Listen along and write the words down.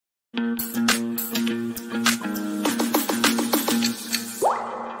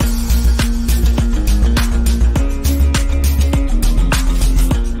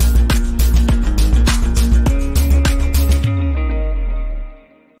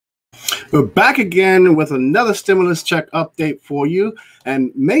We're back again with another stimulus check update for you.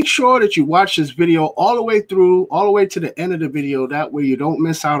 And make sure that you watch this video all the way through, all the way to the end of the video. That way you don't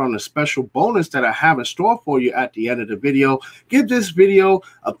miss out on a special bonus that I have in store for you at the end of the video. Give this video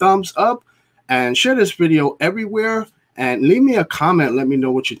a thumbs up and share this video everywhere. And leave me a comment. Let me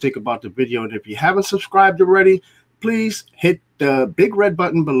know what you think about the video. And if you haven't subscribed already, please hit the big red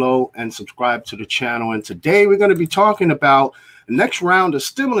button below and subscribe to the channel. And today we're going to be talking about the next round of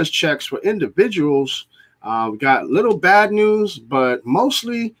stimulus checks for individuals. We got little bad news, but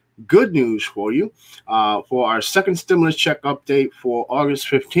mostly good news for you for our second stimulus check update for August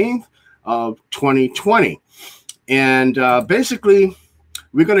 15th of 2020. And basically,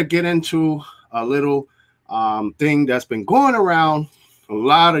 we're going to get into a little thing that's been going around a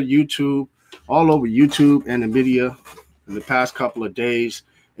lot of YouTube, all over YouTube and the media in the past couple of days.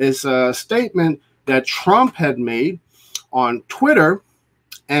 Is a statement that Trump had made on Twitter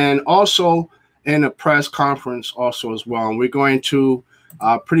and also in a press conference also as well. And we're going to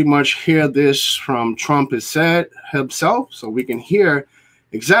pretty much hear this from Trump has said himself, so we can hear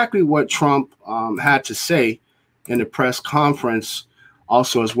exactly what Trump had to say in the press conference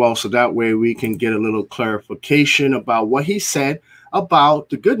also as well. So that way we can get a little clarification about what he said about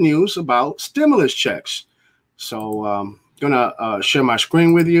the good news about stimulus checks. So I'm gonna share my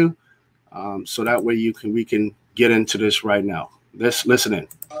screen with you so that way we can get into this right now. Let's listen in.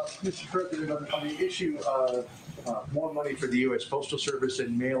 Mr. President, on the issue of more money for the U.S. Postal Service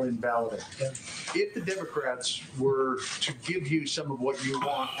and mail-in balloting, if the Democrats were to give you some of what you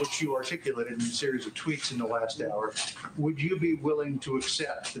want, which you articulated in a series of tweets in the last hour, would you be willing to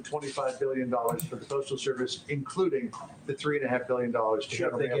accept the $25 billion for the Postal Service, including the $3.5 billion to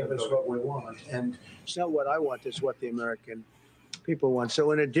Sure, they give us what we want. And it's not what I want, it's what the American people want.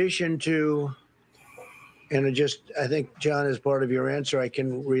 So in addition to, and I think, John, as part of your answer, I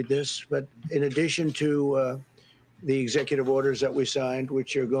can read this, but in addition to the executive orders that we signed,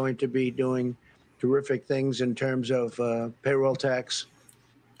 which are going to be doing terrific things in terms of payroll tax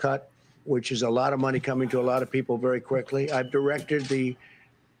cut, which is a lot of money coming to a lot of people very quickly. I've directed the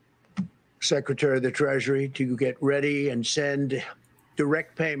Secretary of the Treasury to get ready and send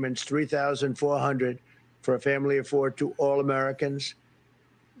direct payments, $3,400 for a family of four to all Americans.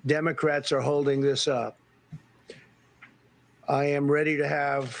 Democrats are holding this up. I am ready to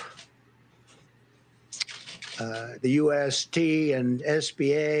have the UST and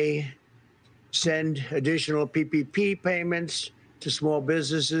SBA send additional PPP payments to small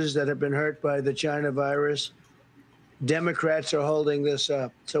businesses that have been hurt by the China virus. Democrats are holding this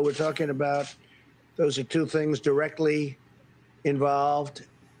up. So we're talking about, those are two things directly involved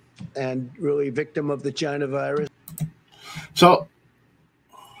and really victim of the China virus.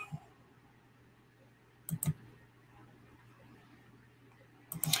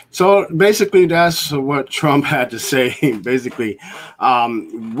 So basically, that's what Trump had to say. Basically,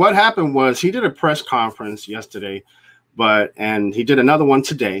 what happened was he did a press conference yesterday, and he did another one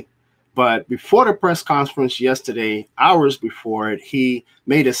today. But before the press conference yesterday, hours before it, he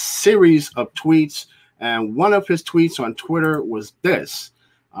made a series of tweets. And one of his tweets on Twitter was this: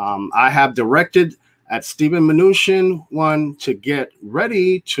 I have directed at Steven Mnuchin to get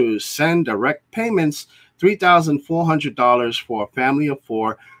ready to send direct payments, $3,400 for a family of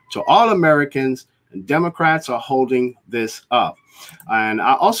four to all Americans, and Democrats are holding this up. And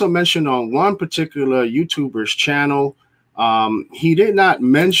I also mentioned on one particular YouTuber's channel, he did not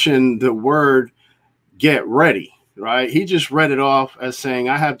mention the word get ready, right? He just read it off as saying,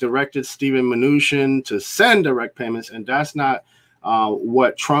 I have directed Steven Mnuchin to send direct payments. And that's not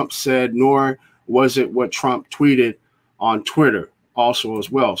what Trump said, nor was it what Trump tweeted on Twitter also as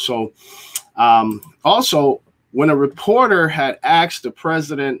well. So also, when a reporter had asked the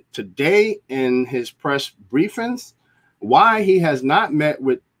president today in his press briefings why he has not met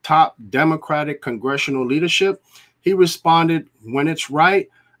with top Democratic congressional leadership, he responded, when it's right,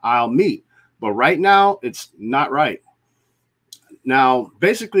 I'll meet. But right now, it's not right. Now,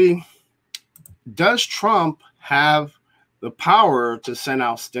 basically, does Trump have the power to send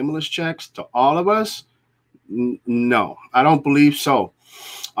out stimulus checks to all of us? No, I don't believe so.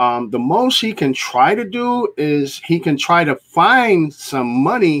 The most he can try to do is he can try to find some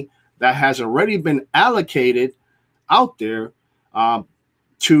money that has already been allocated out there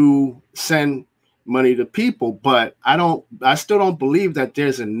to send money to people. But I still don't believe that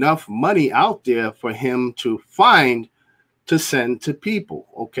there's enough money out there for him to find to send to people.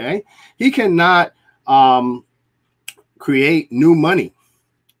 Okay, he cannot create new money.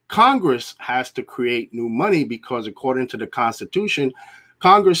 Congress has to create new money because according to the Constitution,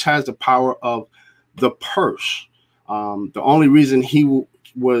 Congress has the power of the purse. The only reason he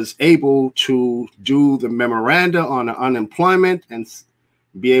was able to do the memoranda on the unemployment and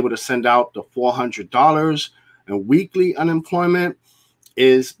be able to send out the $400 and weekly unemployment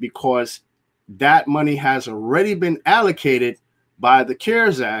is because that money has already been allocated by the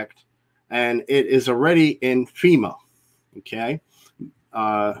CARES Act, and it is already in FEMA, okay,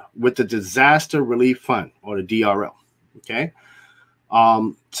 with the Disaster Relief Fund, or the DRL, okay?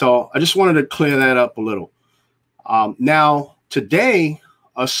 So I just wanted to clear that up a little. Now, today,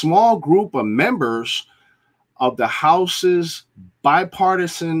 a small group of members of the House's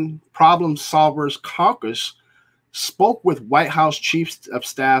Bipartisan Problem Solvers Caucus spoke with White House Chief of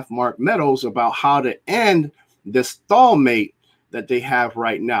Staff Mark Meadows about how to end the stalemate that they have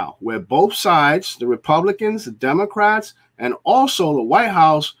right now, where both sides, the Republicans, the Democrats, and also the White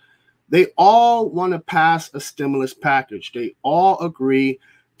House, they all want to pass a stimulus package. They all agree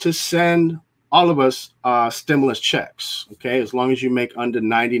to send all of us stimulus checks, okay, as long as you make under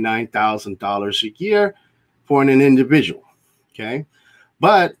 $99,000 a year for an individual, okay?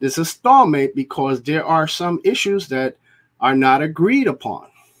 But it's a stalemate because there are some issues that are not agreed upon,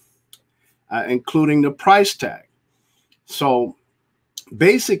 including the price tag. So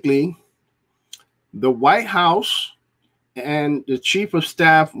basically, the White House and the Chief of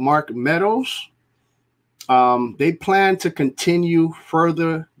Staff, Mark Meadows, they plan to continue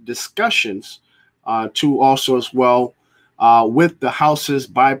further discussions to also as well with the House's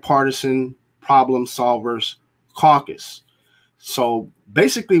Bipartisan Problem Solvers Caucus. So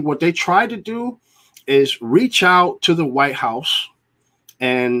basically what they try to do is reach out to the White House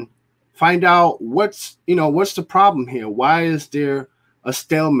and find out what's the problem here. Why is there a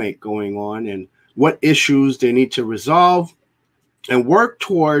stalemate going on, and what issues they need to resolve, and work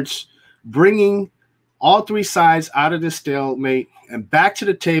towards bringing all three sides out of the stalemate and back to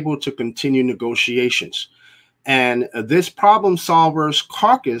the table to continue negotiations. And this Problem Solvers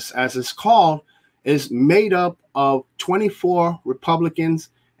Caucus, as it's called, is made up of 24 Republicans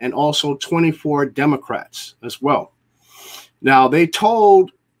and also 24 Democrats as well. Now, they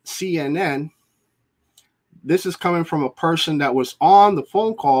told CNN, this is coming from a person that was on the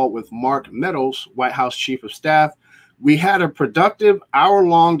phone call with Mark Meadows, White House Chief of Staff. We had a productive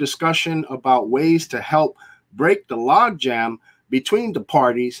hour-long discussion about ways to help break the logjam between the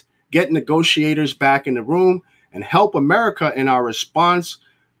parties, get negotiators back in the room, and help America in our response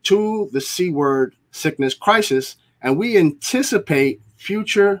to the C-word sickness crisis. And we anticipate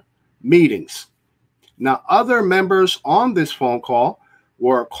future meetings. Now, other members on this phone call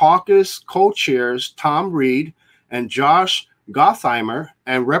were caucus co-chairs Tom Reed and Josh Gottheimer,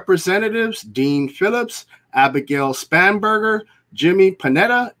 and Representatives Dean Phillips, Abigail Spanberger, Jimmy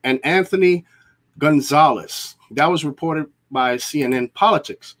Panetta, and Anthony Gonzalez. That was reported by CNN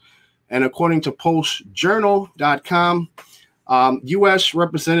Politics. And according to postjournal.com, U.S.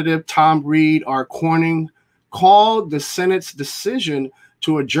 Representative Tom Reed R. Corning called the Senate's decision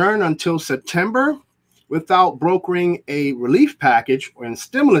to adjourn until September without brokering a relief package or a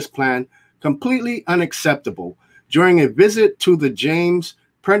stimulus plan completely unacceptable during a visit to the James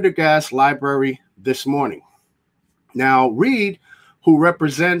Prendergast Library this morning. Now, Reed, who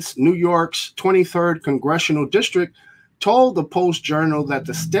represents New York's 23rd Congressional District, told the Post-Journal that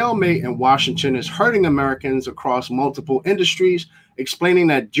the stalemate in Washington is hurting Americans across multiple industries, explaining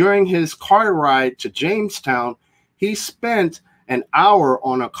that during his car ride to Jamestown, he spent an hour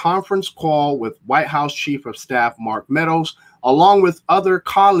on a conference call with White House Chief of Staff Mark Meadows, along with other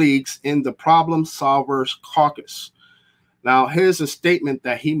colleagues in the Problem Solvers Caucus. Now, here's a statement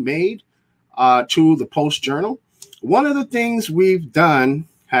that he made to the Post-Journal. One of the things we've done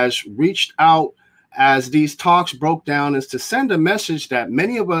has reached out as these talks broke down is to send a message that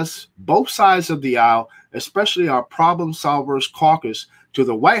many of us, both sides of the aisle, especially our Problem Solvers Caucus, to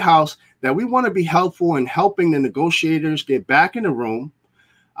the White House, that we want to be helpful in helping the negotiators get back in the room.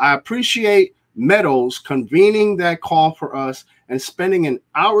 I appreciate Meadows convening that call for us and spending an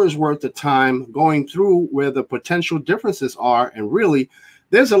hour's worth of time going through where the potential differences are, and really,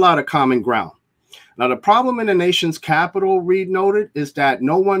 there's a lot of common ground. Now, the problem in the nation's capital, Reed noted, is that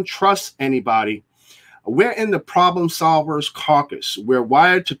no one trusts anybody. We're in the Problem Solvers Caucus. We're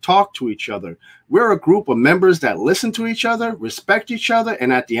wired to talk to each other. We're a group of members that listen to each other, respect each other,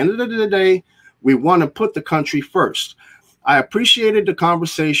 and at the end of the day, we want to put the country first. I appreciated the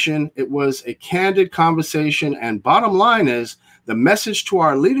conversation. It was a candid conversation, and bottom line is, the message to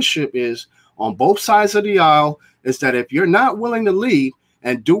our leadership is, on both sides of the aisle, is that if you're not willing to lead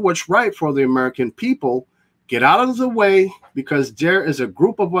and do what's right for the American people, get out of the way, because there is a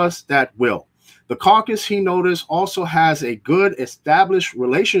group of us that will. The caucus, he noticed, also has a good established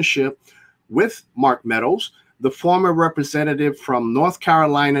relationship with Mark Meadows. the former representative from North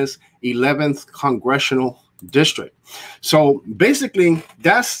Carolina's 11th Congressional District. So basically,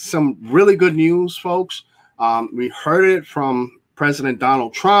 that's some really good news, folks. We heard it from President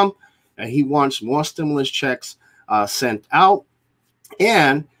Donald Trump, and he wants more stimulus checks sent out.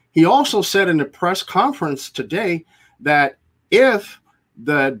 And he also said in the press conference today that if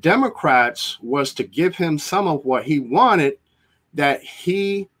the Democrats was to give him some of what he wanted, that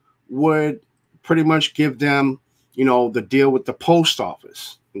he would pretty much give them, you know, the deal with the post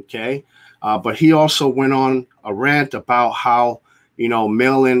office. Okay. But he also went on a rant about how, you know,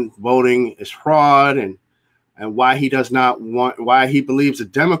 mail-in voting is fraud, and why he does not want, why he believes the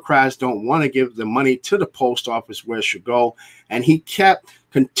Democrats don't want to give the money to the post office where it should go. And he kept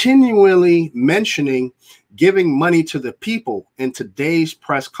continually mentioning giving money to the people in today's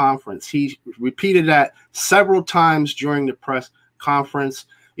press conference. He repeated that several times during the press conference,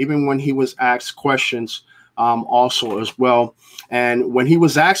 even when he was asked questions also as well. And when he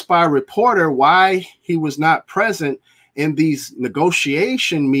was asked by a reporter why he was not present in these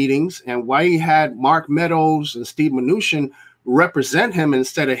negotiation meetings and why he had Mark Meadows and Steve Mnuchin represent him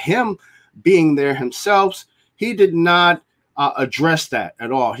instead of him being there himself, he did not address that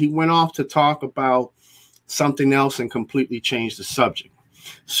at all. He went off to talk about something else and completely changed the subject.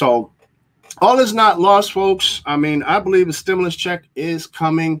 So all is not lost, folks. I mean, I believe a stimulus check is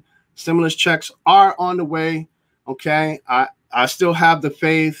coming. Stimulus checks are on the way. Okay. I still have the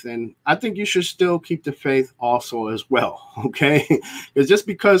faith, and I think you should still keep the faith also as well. Okay. It's just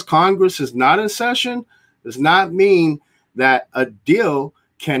because Congress is not in session does not mean that a deal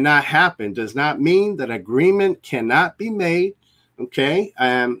cannot happen, does not mean that agreement cannot be made. Okay.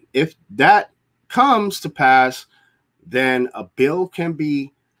 And if that comes to pass, then a bill can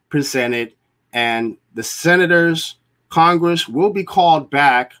be presented and the senators, Congress will be called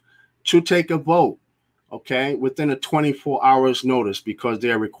back to take a vote, okay, within a 24 hours notice, because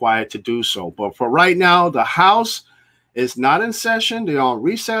they're required to do so. But for right now, the House is not in session. They're on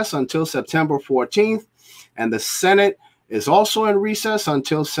recess until September 14th, and the Senate is also in recess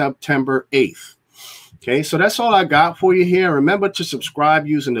until September 8th. Okay, so that's all I got for you here. Remember to subscribe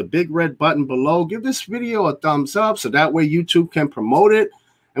using the big red button below. Give this video a thumbs up so that way YouTube can promote it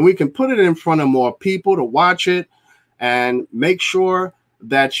and we can put it in front of more people to watch it. And make sure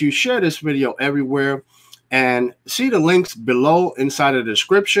that you share this video everywhere, and see the links below inside of the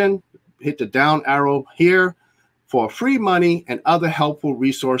description. Hit the down arrow here for free money and other helpful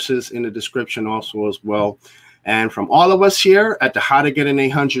resources in the description also as well. And from all of us here at the How to Get an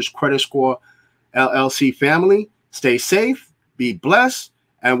 800 Credit Score LLC family, stay safe, be blessed,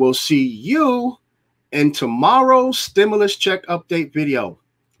 and we'll see you in tomorrow's stimulus check update video.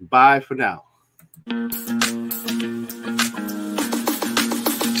 Bye for now.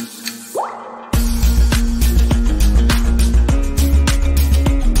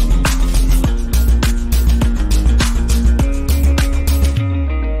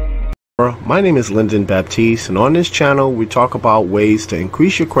 My name is Lyndon Baptiste, and on this channel we talk about ways to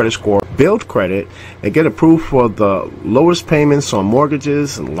increase your credit score, build credit, and get approved for the lowest payments on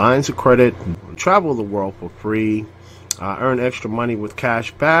mortgages and lines of credit, travel the world for free, earn extra money with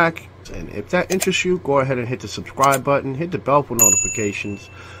cash back. And if that interests you, go ahead and hit the subscribe button, hit the bell for notifications.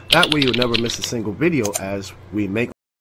 That way you'll never miss a single video as we make